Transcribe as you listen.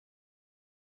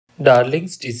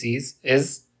Darling's disease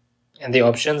is, and the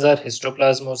options are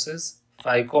histoplasmosis,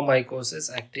 phycomycosis,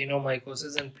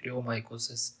 actinomycosis, and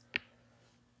pleomycosis.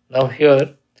 Now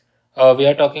here we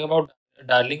are talking about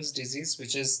Darling's disease,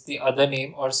 which is the other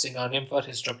name or synonym for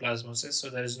histoplasmosis, so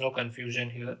there is no confusion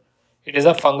here. It is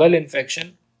a fungal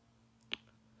infection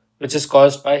which is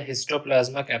caused by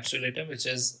Histoplasma capsulatum, which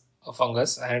is a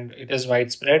fungus, and it is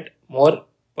widespread, more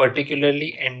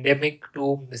particularly endemic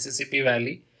to Mississippi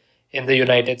Valley in the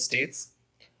United States.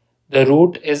 The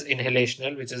route is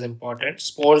inhalational, which is important.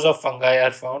 Spores of fungi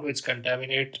are found which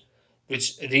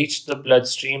reach the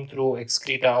bloodstream through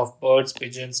excreta of birds,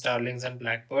 pigeons, starlings, and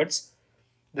blackbirds.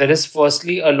 There is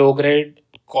firstly a low-grade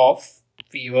cough,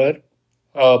 fever,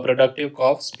 productive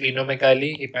cough,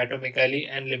 splenomegaly, hepatomegaly,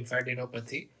 and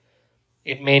lymphadenopathy.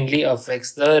 It mainly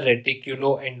affects the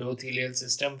reticuloendothelial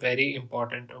system. Very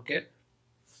important. Okay.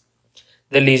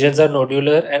 The lesions are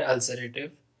nodular and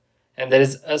ulcerative, and there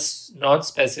is a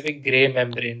non-specific gray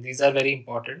membrane. These are very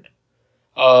important.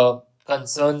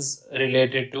 Concerns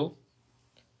related to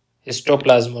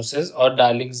histoplasmosis or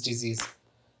Darling's disease.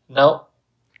 Now,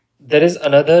 there is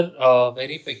another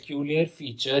very peculiar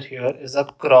feature here is a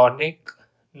chronic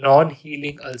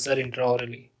non-healing ulcer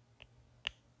intraorally.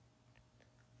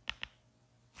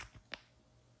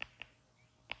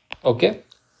 Okay,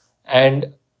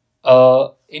 and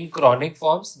in chronic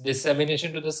forms,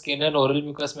 dissemination to the skin and oral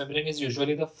mucous membrane is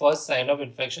usually the first sign of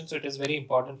infection. So it is very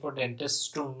important for dentists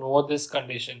to know this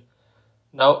condition.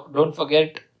 Now, don't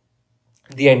forget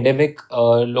the endemic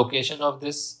location of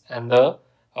this and the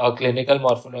clinical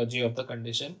morphology of the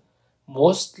condition.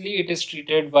 Mostly it is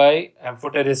treated by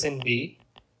amphotericin B,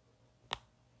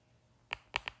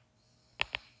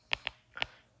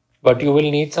 but you will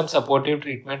need some supportive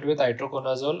treatment with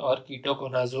itraconazole or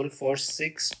ketoconazole for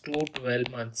 6 to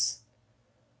 12 months.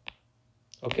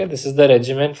 Okay, this is the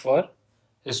regimen for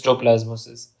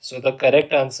histoplasmosis. So the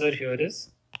correct answer here is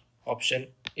option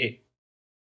A.